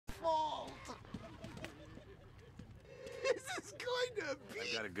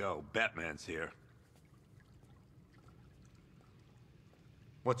I gotta go. Batman's here.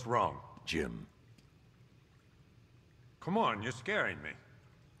 What's wrong? Jim, Come on, you're scaring me.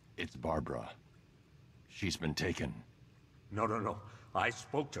 it's Barbara. She's been taken. No. I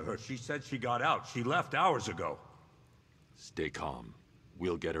spoke to her. She said she got out. She left hours ago. Stay calm.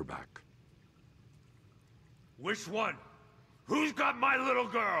 We'll get her back. Which one? Who's got my little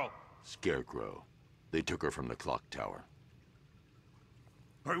girl? Scarecrow. They took her from the clock tower.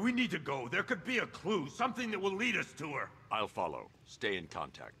 All right, we need to go. There could be a clue, something that will lead us to her. I'll follow. Stay in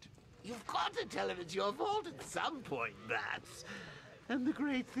contact. You've got to tell him it's your fault at some point, Bats. And the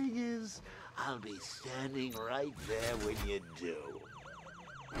great thing is, I'll be standing right there when you do.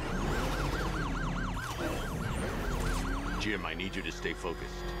 Jim, I need you to stay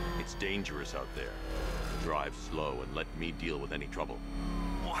focused. It's dangerous out there. Drive slow and let me deal with any trouble.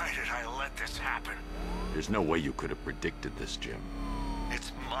 Why did I let this happen? There's no way you could have predicted this, Jim.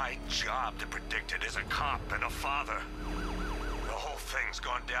 It's my job to predict it as a cop and a father. The whole thing's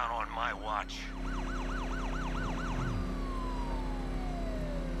gone down on my watch.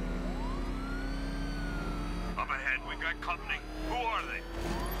 Up ahead, we got company. Who are they?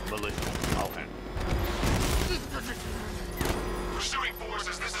 Militia, I'll handle. Pursuing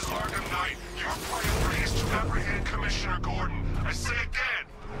forces, this is Arkham Knight. Your priority is to apprehend Commissioner Gordon. I say again,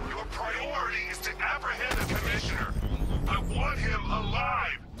 your priority is to apprehend the Commissioner. I want him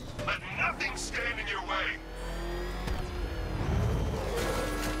alive. Let nothing stand in your way.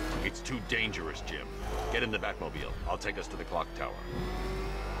 It's too dangerous, Jim. Get in the Batmobile. I'll take us to the clock tower.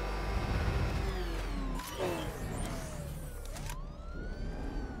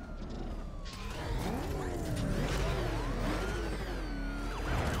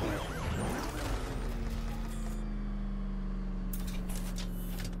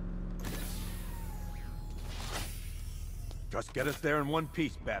 Just get us there in one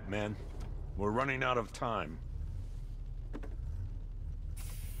piece, Batman. We're running out of time.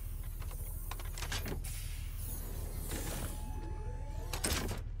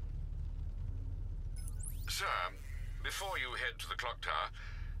 Sir, before you head to the clock tower,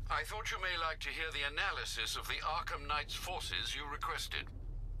 I thought you may like to hear the analysis of the Arkham Knight's forces you requested.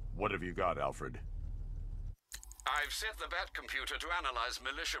 What have you got, Alfred? I've set the Bat computer to analyze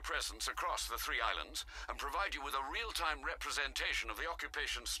militia presence across the three islands and provide you with a real-time representation of the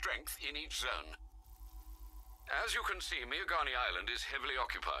occupation's strength in each zone. As you can see, Miagani Island is heavily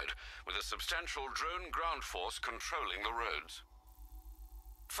occupied, with a substantial drone ground force controlling the roads.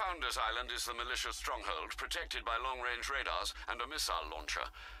 Founders Island is the militia stronghold, protected by long-range radars and a missile launcher.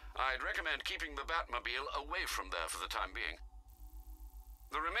 I'd recommend keeping the Batmobile away from there for the time being.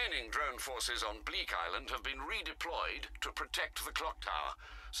 The remaining drone forces on Bleak Island have been redeployed to protect the clock tower,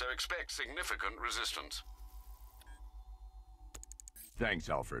 so expect significant resistance. Thanks,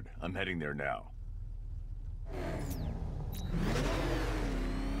 Alfred. I'm heading there now.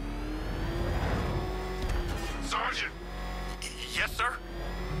 Sergeant! Yes, sir?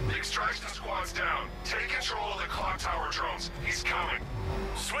 The extraction squad's down. Take control of the clock tower drones. He's coming.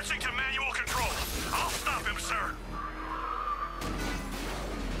 Switching to manual control. I'll stop him, sir.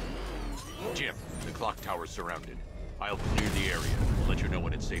 Jim, the clock tower's surrounded. I'll clear the area. We'll let you know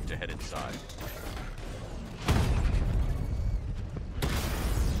when it's safe to head inside.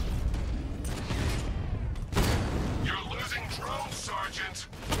 You're losing drones, Sergeant.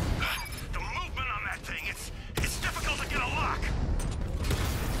 The movement on that thing, it's difficult to get a lock.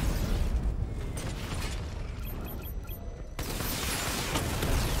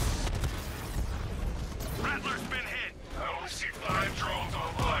 Rattler's been hit. I only see 5 drones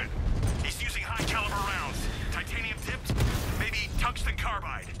online. He's using high-caliber rounds. Titanium tipped, maybe tungsten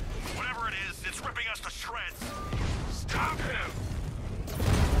carbide. Whatever it is, it's ripping us to shreds. Stop him!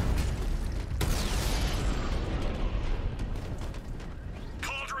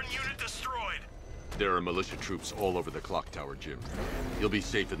 Cauldron unit destroyed. There are militia troops all over the clock tower, Jim. You'll be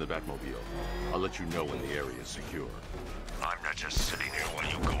safe in the Batmobile. I'll let you know when the area is secure. I'm not just sitting here while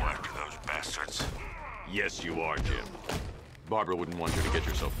you go after those bastards. Yes, you are, Jim. Barbara wouldn't want you to get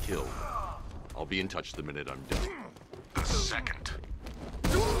yourself killed. I'll be in touch the minute I'm done. The second.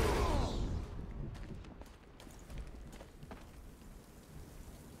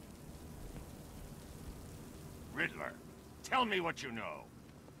 Riddler, tell me what you know.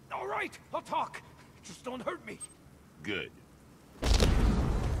 All right, I'll talk. Just don't hurt me. Good.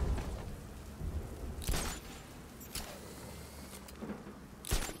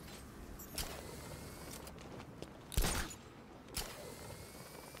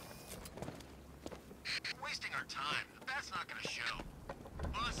 Wasting our time. That's not gonna show.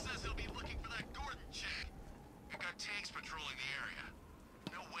 Boss says he'll be looking for that Gordon chick. We've got tanks patrolling the area.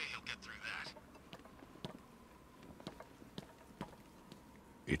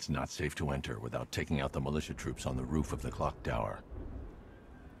 It's not safe to enter without taking out the militia troops on the roof of the clock tower.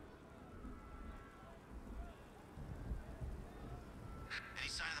 Any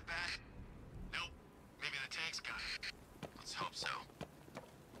sign of the bat? Nope. Maybe the tanks got it. Let's hope so.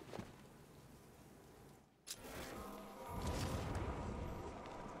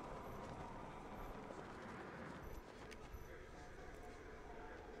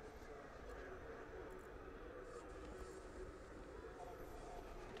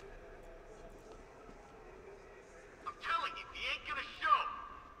 I'm telling you, he ain't gonna show.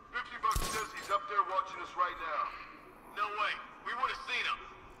 50 Bucks says he's up there watching us right now. No way. We would have seen him.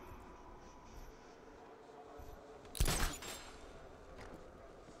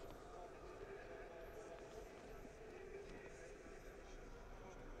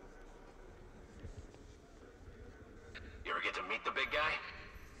 You ever get to meet the big guy?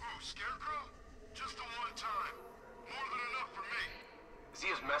 Ooh, Scarecrow? Just the one time. More than enough for me. Is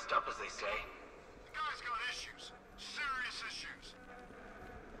he as messed up as they say? The guy's got issues. Serious issues.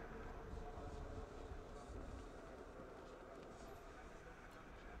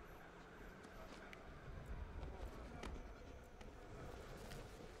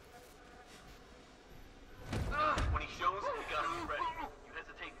 When he shows, we gotta be ready. You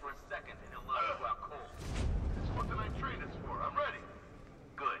hesitate for a second and he'll let us go out cold. This is what the night train is for. I'm ready.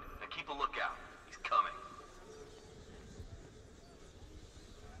 Good. Now keep a lookout. He's coming.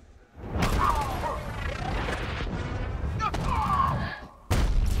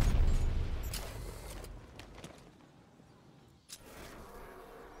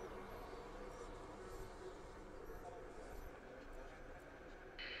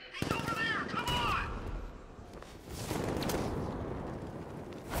 He's over there! Come on!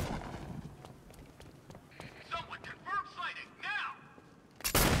 Someone confirm sighting, now!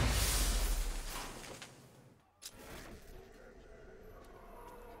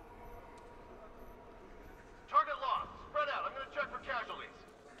 Target lost. Spread out. I'm gonna check for casualties.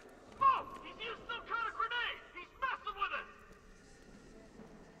 Oh! He's used some kind of grenade! He's messing with us!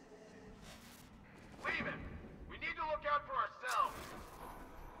 Leave it. We need to look out for ourselves.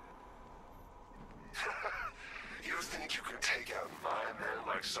 You think you can take out my men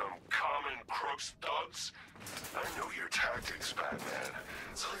like some common crooks thugs? I know your tactics, Batman.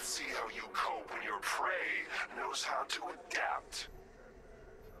 So let's see how you cope when your prey knows how to adapt.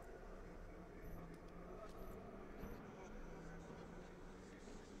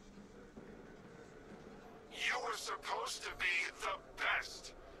 You were supposed to be the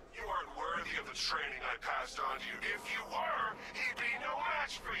best. You aren't worthy of the training I passed on to you. If you were, he'd be no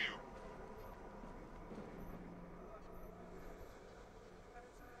match for you.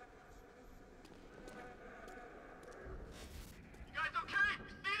 You guys okay?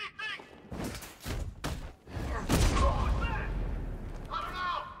 You see anything? What was that? I don't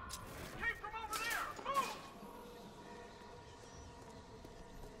know. Came from over there! Move!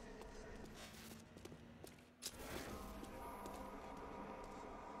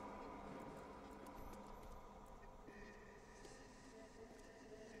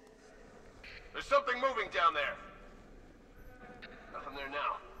 There's something moving down there. Nothing there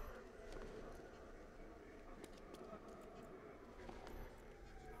now.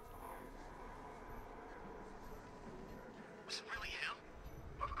 Was it really him?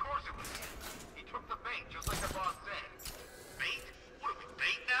 Of course it was him. He took the bait, just like the boss said. Bait? What are we,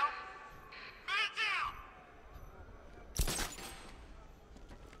 bait now? Man down!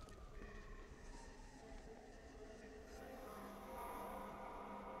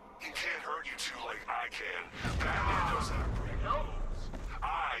 He can't hurt you two like I can. Batman knows how to break rules.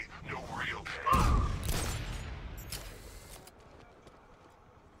 I know real pain.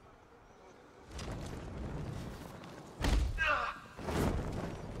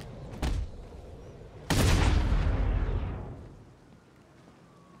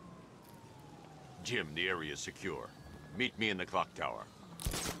 Jim, the area is secure. Meet me in the clock tower.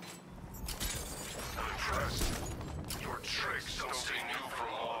 I'm impressed. Your tricks don't stay new for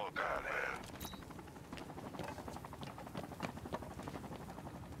long, Batman.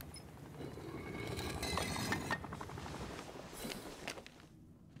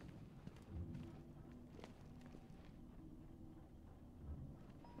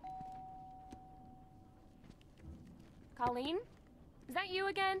 Colleen? Is that you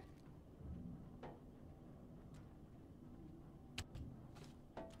again?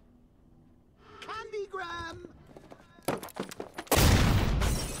 Candygram!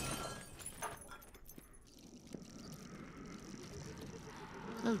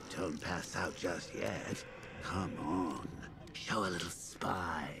 Oh, don't pass out just yet. Come on. Show a little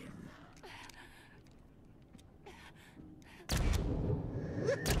spine.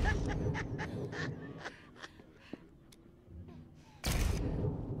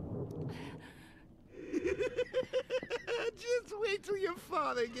 Just wait till your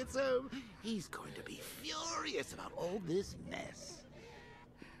father gets home. He's going to be furious about all this mess.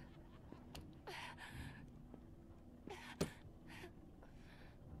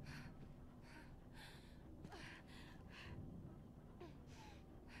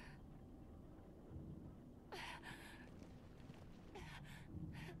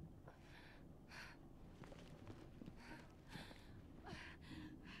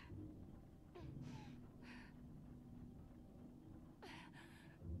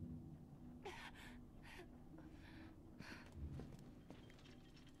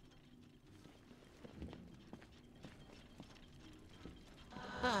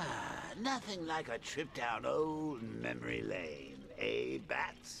 Nothing like a trip down old memory lane, eh,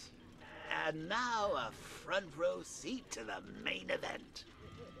 Bats? And now a front row seat to the main event.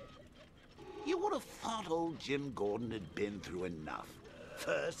 You would have thought old Jim Gordon had been through enough.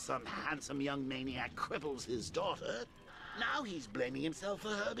 First, some handsome young maniac cripples his daughter. Now he's blaming himself for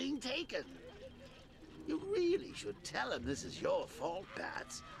her being taken. You really should tell him this is your fault,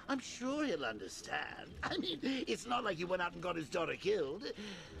 Bats. I'm sure he'll understand. I mean, it's not like you went out and got his daughter killed.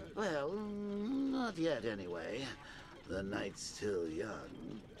 Well, not yet anyway. The night's still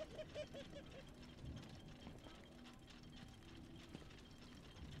young.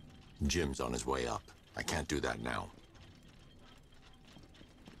 Jim's on his way up. I can't do that now.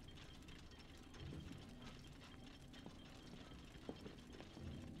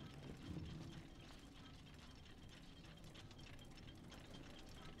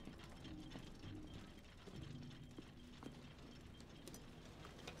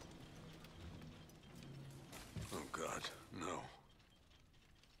 Oh, God, no.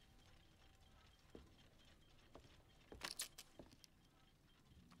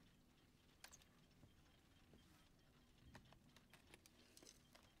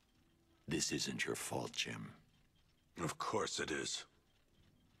 This isn't your fault, Jim. Of course it is.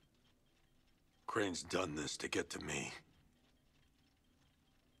 Crane's done this to get to me.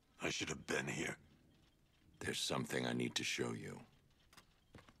 I should have been here. There's something I need to show you.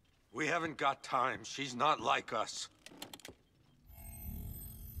 We haven't got time. She's not like us.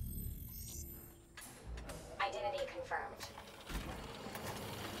 Identity confirmed.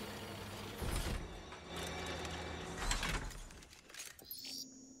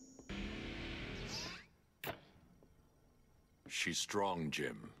 She's strong,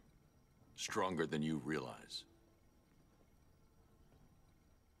 Jim. Stronger than you realize.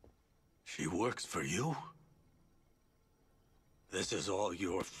 She works for you? This is all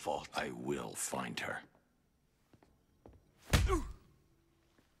your fault. I will find her.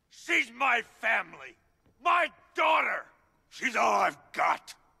 She's my family! My daughter! She's all I've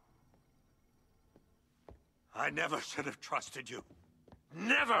got! I never should have trusted you.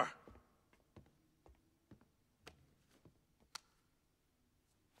 Never!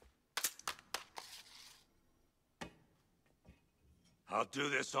 I'll do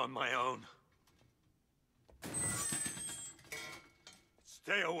this on my own.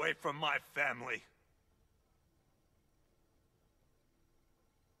 Stay away from my family.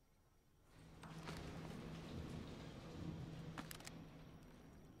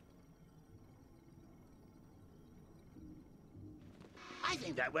 I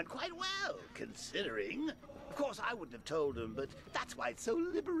think that went quite well, considering. Of course, I wouldn't have told him, but that's why it's so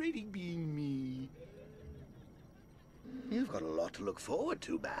liberating being me. You've got a lot to look forward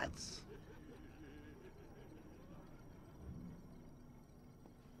to, Bats.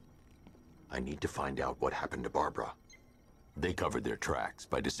 I need to find out what happened to Barbara. They covered their tracks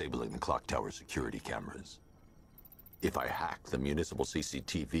by disabling the clock tower security cameras. If I hack the municipal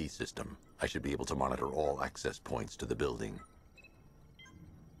CCTV system, I should be able to monitor all access points to the building.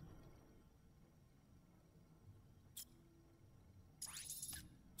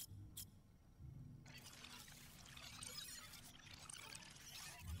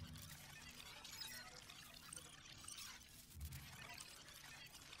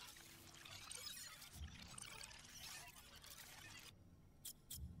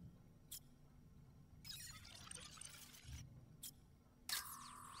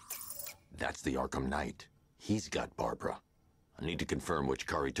 That's the Arkham Knight. He's got Barbara. I need to confirm which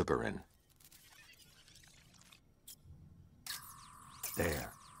car he took her in.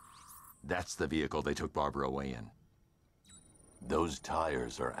 There. That's the vehicle they took Barbara away in. Those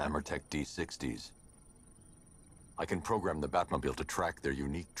tires are Amertech D60s. I can program the Batmobile to track their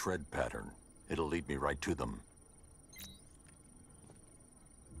unique tread pattern. It'll lead me right to them.